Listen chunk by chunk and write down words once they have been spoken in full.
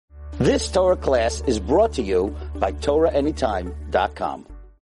This Torah class is brought to you by TorahAnytime.com.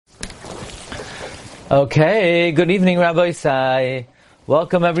 Okay, good evening, Rabbi Isai.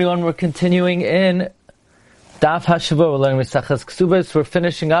 Welcome, everyone. We're continuing in Daf HaShavua. We're learning Mesachas Kesubos. We're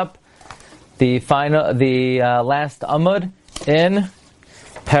finishing up the last Amud in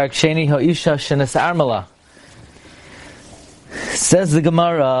Parak Sheni Ha'isha Shenes Armala. Says the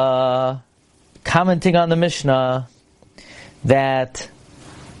Gemara, commenting on the Mishnah, that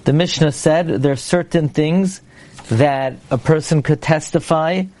the Mishnah said there are certain things that a person could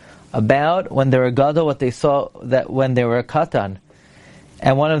testify about when they're a gadol, what they saw that when they were a katan.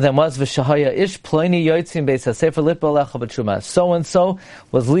 And one of them was v'shahaya ish ploini yotzim beis hasefer litbo lecha b'truma. So and so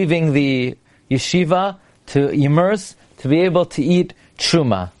was leaving the yeshiva to immerse to be able to eat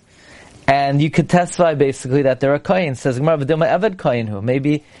truma. And you could testify basically that they're a kohen. Says Gemara v'dilma eved kohen hu.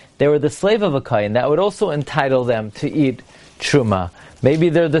 Maybe they were the slave of a kohen. That would also entitle them to eat truma. Maybe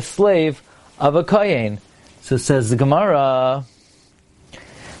they're the slave of a kohen. So says the Gemara,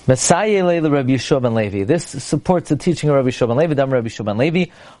 Messiah Leila Rabbi Yeshua ben Levi. This supports the teaching of Rabbi Yeshua ben Levi. Dam Rabbi Yeshua ben Levi.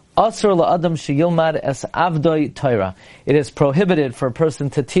 Asur la'adam sheyilmad es avdoi Torah. It is prohibited for a person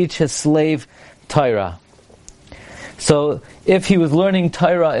to teach his slave Torah. So if he was learning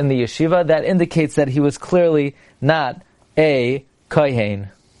Torah in the yeshiva, that indicates that he was clearly not a kohen.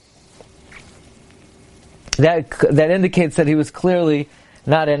 That indicates that he was clearly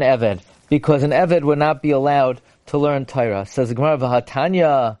not an Eved, because an Eved would not be allowed to learn Torah. Says the Gemara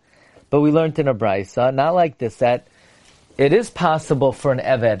v'hatanya, but we learned in a Braisa, not like this, that it is possible for an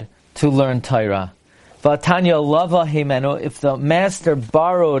Eved to learn Torah. V'hatanya lava himenu, if the master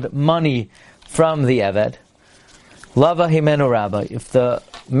borrowed money from the Eved, lava himenu rabbi, if the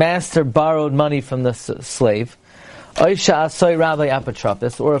master borrowed money from the slave, oisha asoy rabbi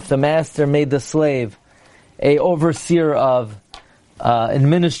apotropos, or if the master made the slave a overseer of,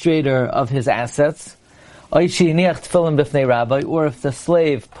 administrator of his assets, or if the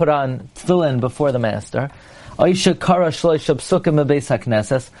slave put on tefillin before the master, or if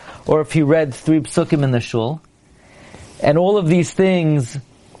he read 3 psukim in the shul. And all of these things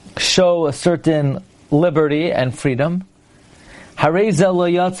show a certain liberty and freedom. He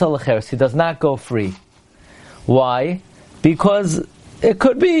does not go free. Why? Because it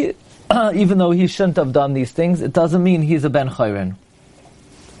could be, even though he shouldn't have done these things, it doesn't mean he's a ben chayrin.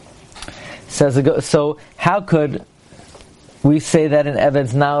 So how could we say that an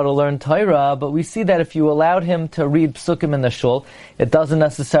Eved's now to learn Torah, but we see that if you allowed him to read psukim in the shul, it doesn't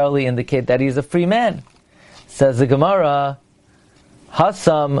necessarily indicate that he's a free man. Says the Gemara,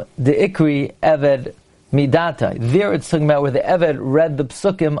 Hasam de Ikri Eved Midata. There it's talking about where the Eved read the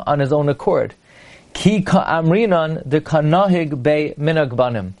psukim on his own accord. Ki ka'amrinan de kanahig be minag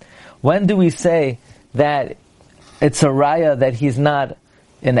banim. When do we say that it's a raya that he's not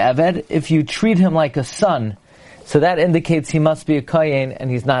an Eved? If you treat him like a son, so that indicates he must be a kohen and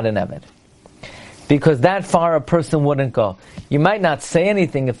he's not an Eved. Because that far a person wouldn't go. You might not say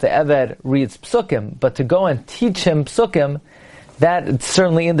anything if the Eved reads psukim, but to go and teach him psukim, that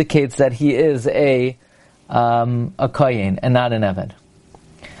certainly indicates that he is a kohen and not an Eved.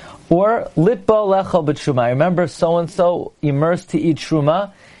 Or litbo lecho b'truma. Remember, so and so immersed to eat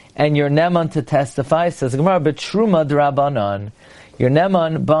truma, and you're neman to testify. Says Gemara, b'truma d'Rabbanan. You're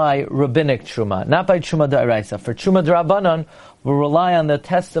neman by rabbinic truma, not by truma d'Oraisa. For truma d'Rabbanan, we'll rely on the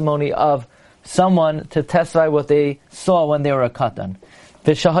testimony of someone to testify what they saw when they were a katan.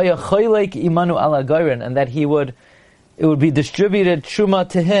 V'shahaya choylek imanu ala goyren, and that it would be distributed truma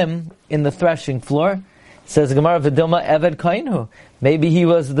to him in the threshing floor. Says Gemara, v'dilma eved kohenhu. Maybe he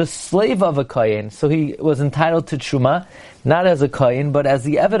was the slave of a kohen, so he was entitled to truma, not as a kohen, but as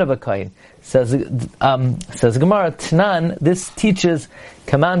the eved of a kohen. Says Gemara, Tnan, this teaches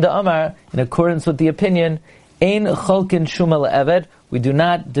Kamanda Amar, in accordance with the opinion, Ein cholkin truma le'eved, we do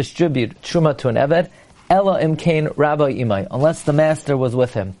not distribute truma to an eved, ela imkain rabbi imai, unless the master was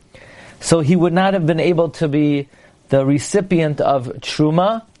with him. So he would not have been able to be the recipient of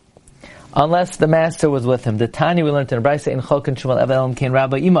truma, unless the master was with him. The Tani we learned in Braisa, in cholkin truma le'eved, ela imkain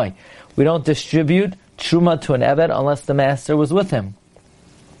rabbi imai. We don't distribute truma to an eved unless the master was with him.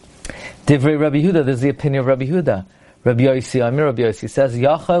 Divrei Rabbi Yehuda, this is the opinion of Rabbi Yehuda. Rabbi Yossi, Amir Rabbi Yossi says,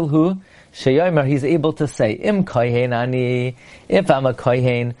 Yachal hu sheyomer, he's able to say, Im kohen ani, if I'm a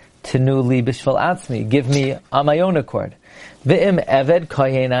kohen, tenu li b'shval atzmi, give me on my own accord. V'im eved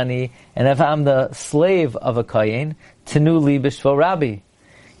kohen ani, and if I'm the slave of a kohen, tenu li b'shval rabbi,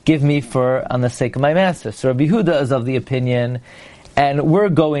 give me on the sake of my master. So Rabbi Yehuda is of the opinion, and we're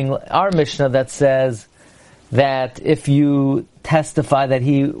going, our Mishnah that says that if you testify that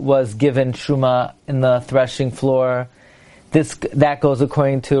he was given truma in the threshing floor, that goes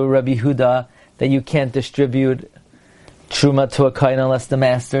according to Rabbi Yehuda, that you can't distribute truma to a kohen unless the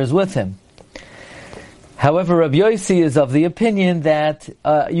master is with him. However, Rabbi Yossi is of the opinion that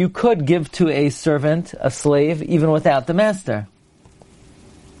you could give to a servant, a slave, even without the master.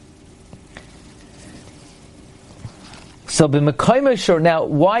 So, now,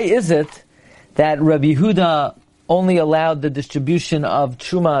 why is it that Rabbi Yehuda only allowed the distribution of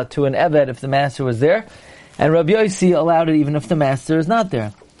truma to an eved if the master was there, and Rabbi Yossi allowed it even if the master is not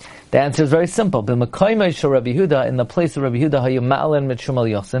there? The answer is very simple. In the place of Rabbi Yehuda,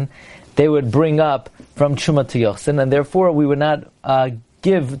 they would bring up from truma to yochsin, and therefore we would not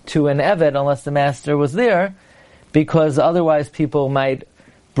give to an eved unless the master was there, because otherwise people might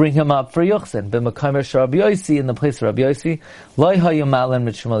bring him up for yochsin. In the place of Rabbi Yossi,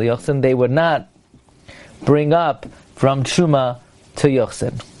 they would not bring up from truma to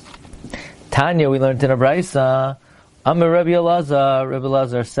yochsin. Tanya, we learned in a braysa, Amar Rabbi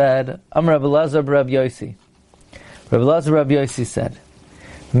Elazar said, Amar Rabbi Elazar Rabbi Yossi. Rabbi Elazar Rabbi Yossi said,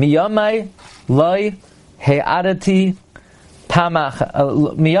 Miyamai loy he'adati pamach.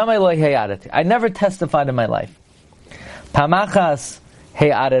 Miyamai loy he'adati. I never testified in my life. Pamachas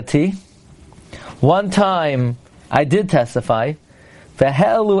he'adati. One time I did testify.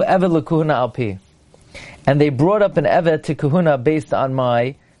 Ve'he'elu eved l'kuhuna alpi. And they brought up an eved to kahuna based on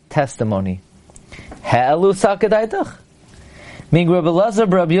my testimony. He'elu sakadaitach. Meaning Rabbi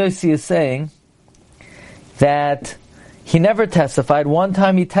Elazar Rabbi Yossi is saying that he never testified. One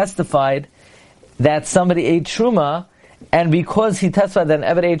time he testified that somebody ate truma, and because he testified that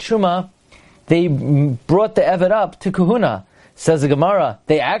an eved ate truma, they brought the eved up to kahuna. Says the Gemara,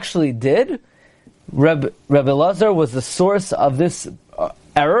 they actually did? Rabbi Elazar was the source of this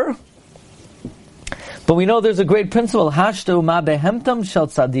error? But we know there's a great principle. Hashtu ma behemtam shel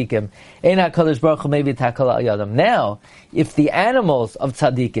tzadikim. Ein HaKadosh Baruch Hu maybe takal al yadam. Now, if the animals of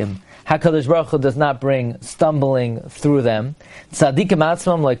tzadikim, HaKadosh Baruch Hu does not bring stumbling through them, tzadikim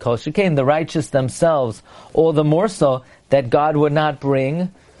atzmam like kol shekain, the righteous themselves, all the more so that God would not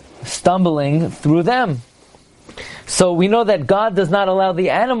bring stumbling through them. So we know that God does not allow the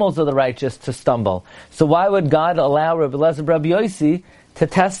animals of the righteous to stumble. So why would God allow Rabbi Elazar Rabbi Yossi to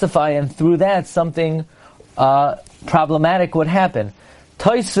testify, and through that something problematic would happen?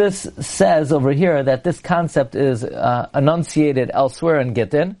 Tosfos says over here that this concept is enunciated elsewhere in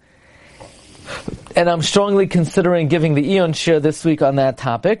Gittin, and I'm strongly considering giving the Eon share this week on that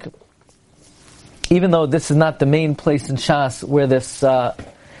topic, even though this is not the main place in Shas where this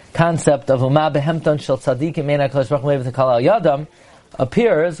concept of Uma behemton shel tzadikim ein HaKadosh Baruch Hu maybe takal al yadam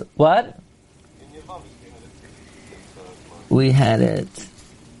appears. What? We had it.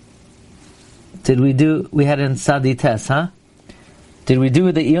 We had it in Sadi Tes, huh? Did we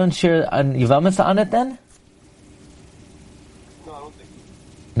do the Eon Shir on Yevamos on it then? No, I don't think so.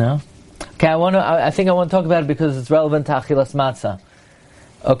 No? Okay, I think I want to talk about it because it's relevant to Achilas Matzah.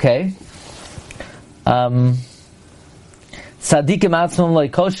 Okay. Sadikim atzmam lo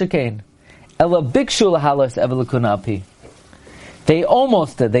kol shekain. Ela bikshu lahalos eved l'kuhuna alpi. They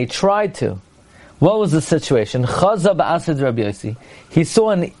almost did. They tried to. What was the situation? Chaza ba'asid Rabbi Yossi. He saw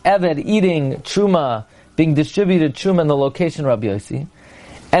an eved eating truma, being distributed truma in the location of Rabbi Yossi.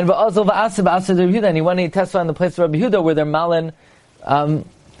 And va'azal ba'asid Rabbi Yehuda. And he went and he testified in the place of Rabbi Yehuda where they're malin mitruma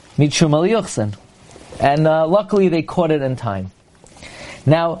liyochsin. And luckily they caught it in time.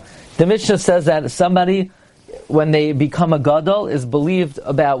 Now, the Mishnah says that somebody, when they become a gadol, is believed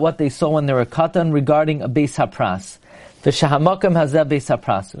about what they saw when they were katan regarding a beis hapras. V'shahamakam hazeh beis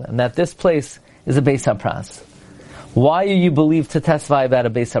hapras. And that this place is a beis hapras. Why are you believed to testify about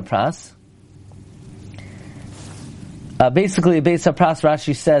a beis hapras? Basically, a beis hapras,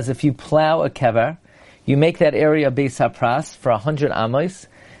 Rashi says, if you plow a kever, you make that area a beis hapras for 100 amos.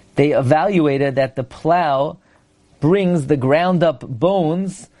 They evaluated that the plow brings the ground up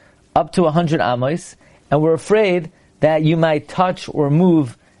bones up to 100 amos, and we're afraid that you might touch or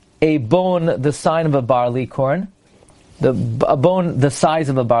move a bone the size of a barley corn, a bone the size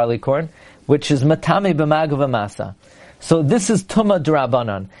of a barley corn, which is matame b'magav masa. So this is tuma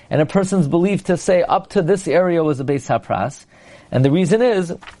d'Rabbanan, and a person's believed to say up to this area was a beis hapras, and the reason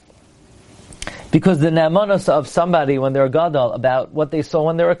is because the ne'amanos of somebody when they're gadol about what they saw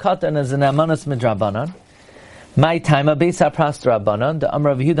when they were katan is a ne'amanos midrabanan. My time a beis hapras d'Rabbanan, the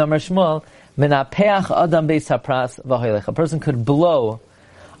Amar Yehuda Amar Shmuel, menapeach adam beis hapras v'hoylech. A person could blow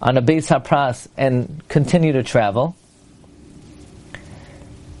on a beis hapras and continue to travel.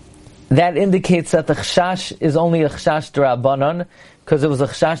 That indicates that the chashash is only a chashash d'Rabbanan, because it was a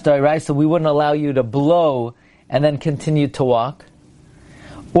chashash d'Oraisa, so we wouldn't allow you to blow and then continue to walk.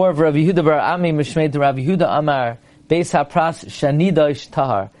 Or Rabbi Yehuda bar Ami mishmei Rabbi Yehuda Amar Beis hapras shanidosh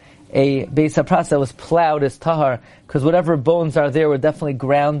tahar. A beis hapras that was plowed is tahar, because whatever bones are there were definitely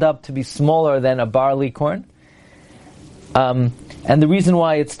ground up to be smaller than a barley corn. And the reason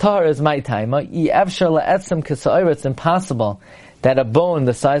why it's tahar is my time. It's impossible that a bone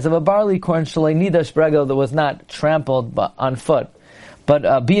the size of a barley corn that was not trampled on foot.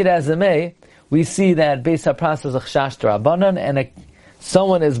 But be it as it may, we see that Beis HaPras is a chashash d'Rabbanan, and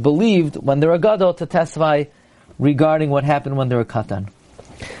someone is believed when they're a gadol to testify regarding what happened when they're a katan.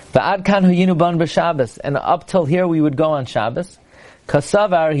 V'ad kan huyinu ban b'Shabbos, and up till here we would go on Shabbos.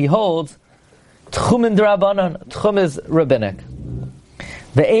 Kasavar, he holds Tchumin d'Rabbanan. Tchum is rabbinic.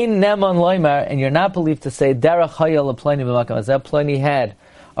 Ve'ein neman loymar, and you're not believed to say derech hayal l'ploni b'makam hazeh. Ploni had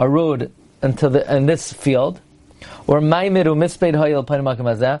a road in this field, or maimed u misped hayal l'ploni b'makam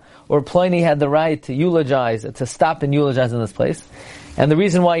hazeh, or Ploni had the right to eulogize, to stop and eulogize in this place. And the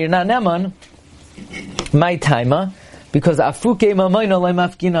reason why you're not neman, my taima, because afuke mamayno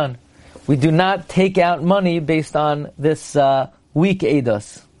le'mafkinan. We do not take out money based on this weak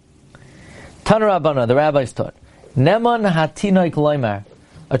eidos. Tana Rabbana, the rabbis taught, Neman hatinoik loymar.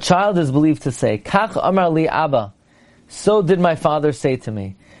 A child is believed to say, Kach amar li Abba. So did my father say to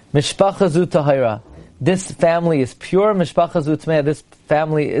me, Mishpacha zu tahira. This family is pure, Mishpacha zu tmea. This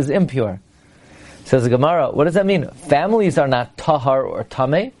family is impure. Says the Gemara, what does that mean? Families are not tahar or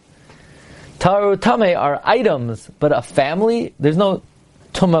tameh. Tahar or tameh are items, but a family, there's no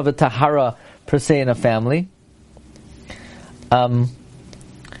tumah v'tahara per se in a family.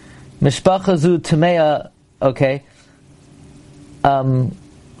 Mishpacha zu tmea, okay.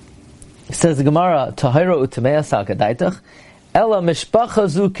 Says the Gemara, tahira u'tmea sakadaitach. Ella mishpacha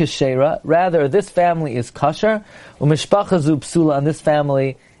zu keshera. Rather, this family is kosher. U'mishpacha zu psula, and this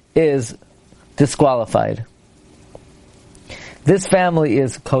family is disqualified. This family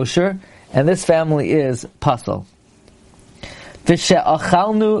is kosher, and this family is pasal.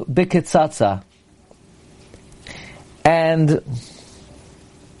 V'she'achalnu b'kitzatza. And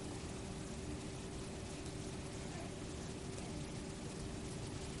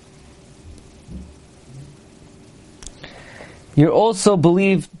you're also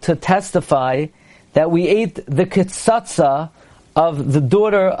believed to testify that we ate the kitzatza of the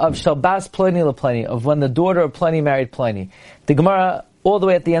daughter of Shalbas Ploni LePloni, of when the daughter of Ploni married Ploni. The Gemara, all the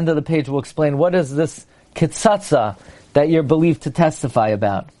way at the end of the page, will explain what is this kitzatza that you're believed to testify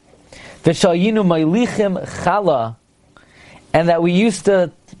about. V'shayinu ma'ilichim chala, and that we used to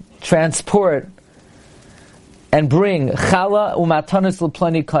transport and bring chala umatanis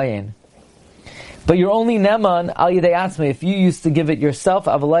LePloni kayin. But you're only neman al yidei atzmei if you used to give it yourself,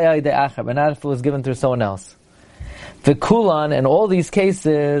 avalai al yidei acher, but not if it was given through someone else. V'kulan, in all these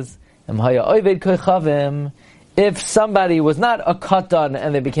cases, if somebody was not a katan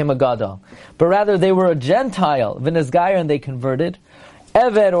and they became a gadol, but rather they were a Gentile, v'nizgayer, and they converted,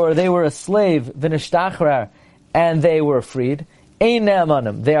 eved, or they were a slave, v'nishtachrar, and they were freed, ein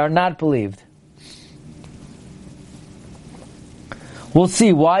ne'amanim, they are not believed. We'll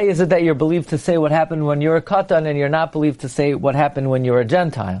see, why is it that you're believed to say what happened when you're a katan and you're not believed to say what happened when you're a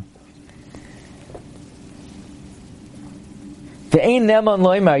Gentile? Ve'ein neman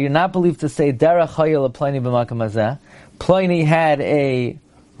loymar, you're not believed to say derech hayal Ploni b'makam hazeh. Ploni had a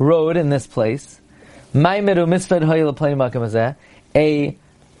road in this place. Maimed u misped hayal Ploni b'makam hazeh. A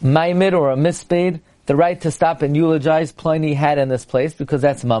maimed or a misped, the right to stop and eulogize, Ploni had in this place because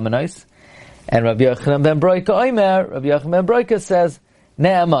that's mamanois. And Rabbi Yochanan ben Broika Omer, Rabbi Yochanan ben Broika says,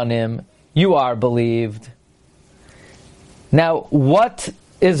 ne'amanim, you are believed. Now, what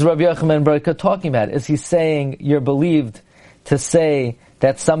is Rabbi Yochanan ben Broika talking about? Is he saying you're believed to say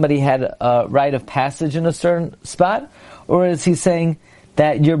that somebody had a right of passage in a certain spot? Or is he saying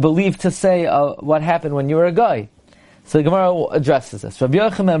that you're believed to say what happened when you were a guy? So the Gemara addresses this. Rabbi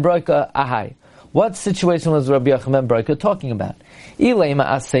Yochanan ben Broika ahai. What situation was Rabbi Yochanan ben Broika talking about? Ilema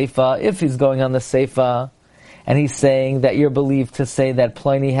as-seifa, if he's going on the seifa, and he's saying that you're believed to say that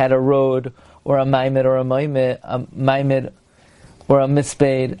Pliny had a road, or a maimed, or a maimed, or a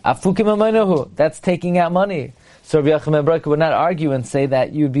misped, afukim amaynahu, that's taking out money. So Rabbi Yochanan ben Broika would not argue and say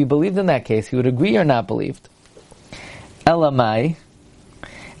that you'd be believed in that case. He would agree you're not believed. Elamai,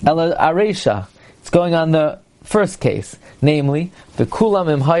 Ela Aresha. It's going on the first case, namely, the kulam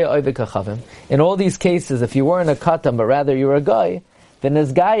imhaya oivikachavim. In all these cases, if you weren't a katan, but rather you were a guy, then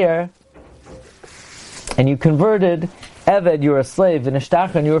as gayer, and you converted, eved, you were a slave, and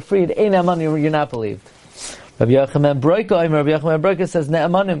ishtachar, and you were freed, ein amanim, you're not believed. Rabbi Yochanan ben Broika says,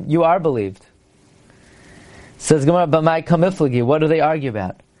 ne'amanim, you are believed. Says Gemara, b'mai kamiflagi, what do they argue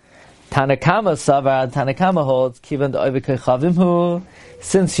about? Tanakama savar, Tanakama holds, kivan oivikachavim hu,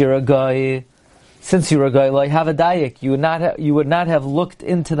 since you're a guy, since you were goy, have a dayak. You would not have looked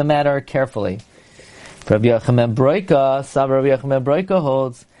into the matter carefully. Rabbi Yochanan Broika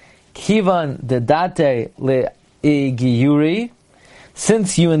holds, Kivan de date le giyuri,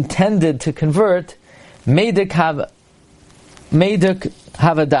 since you intended to convert, medik have a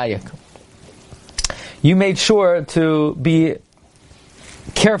dayak. You made sure to be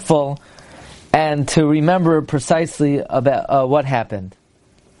careful and to remember precisely about what happened.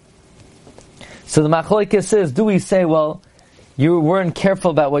 So the machlokes is, do we say, well, you weren't careful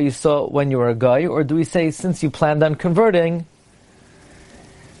about what you saw when you were a guy, or do we say, since you planned on converting,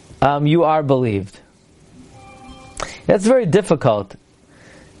 you are believed? That's very difficult.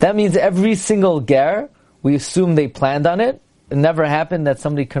 That means every single ger, we assume they planned on it. It never happened that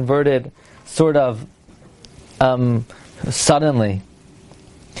somebody converted sort of suddenly.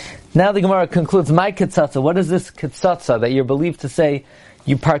 Now the Gemara concludes, my kitzatza, what is this kitzatza that you're believed to say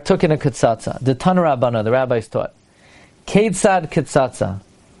you partook in a kitzatza? The Tana Rabbana, the rabbis taught. Keitzad kitzatza.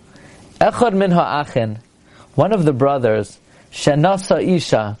 Echad min ha'achin, one of the brothers, shenasa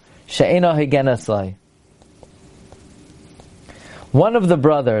isha, she'ena higeneslai. One of the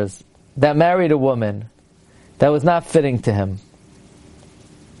brothers that married a woman that was not fitting to him.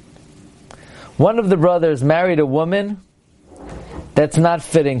 One of the brothers married a woman that's not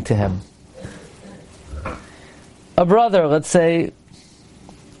fitting to him. A brother, let's say,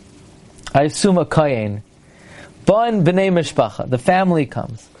 I assume a kayin, Ba'in b'nei mishpacha, the family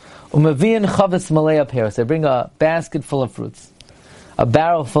comes. Umavian chavetz malei peros, they bring a basket full of fruits, a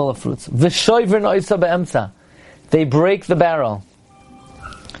barrel full of fruits. V'shoivrin oisa be'emtza, they break the barrel.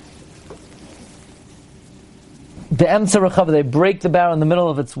 Be'emtza rechav, they break the barrel in the middle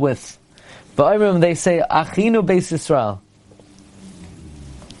of its width. Ba'imrim, they say, Achinu beis Yisrael.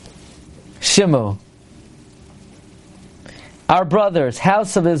 Shimu, our brothers,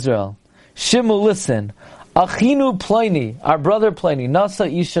 house of Israel. Shimu, listen. Achinu Pliny, our brother Pliny,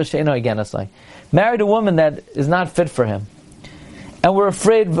 Nasa Isha She'eno Higeneslai, married a woman that is not fit for him. And we're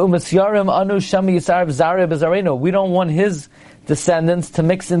afraid, we don't want his descendants to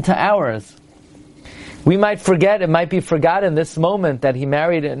mix into ours. We might forget, it might be forgotten this moment that he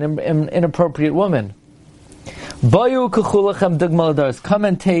married an inappropriate woman. Come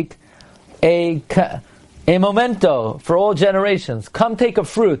and take a memento for all generations. Come take a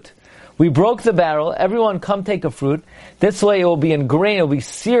fruit. We broke the barrel. Everyone come take a fruit. This way it will be ingrained, it will be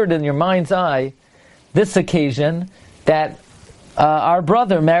seared in your mind's eye, this occasion, that our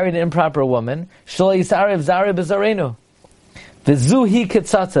brother married an improper woman. This is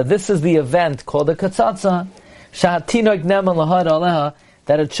the event called a katsatsa,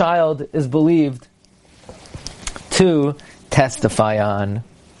 that a child is believed to testify on.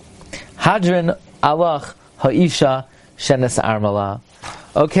 Hadrin alach ha'isha shenes armala.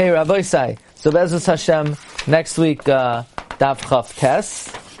 Okay, Rabbi Sai. So Be'ezus Hashem, next week, Daf Chaf Tes,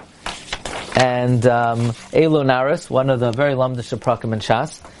 and Elu Naris, one of the very lamdish Prakim and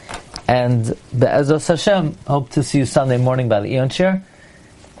Shas. And Be'ezus Hashem, hope to see you Sunday morning by the Eon Shir.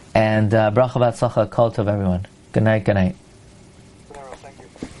 And Bracha V'atzlacha, Kol Tov everyone. Good night, good night. Thank you.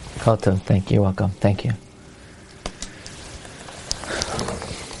 Kol Tov, thank you, you're welcome. Thank you.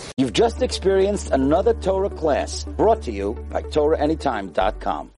 You've just experienced another Torah class brought to you by TorahAnytime.com.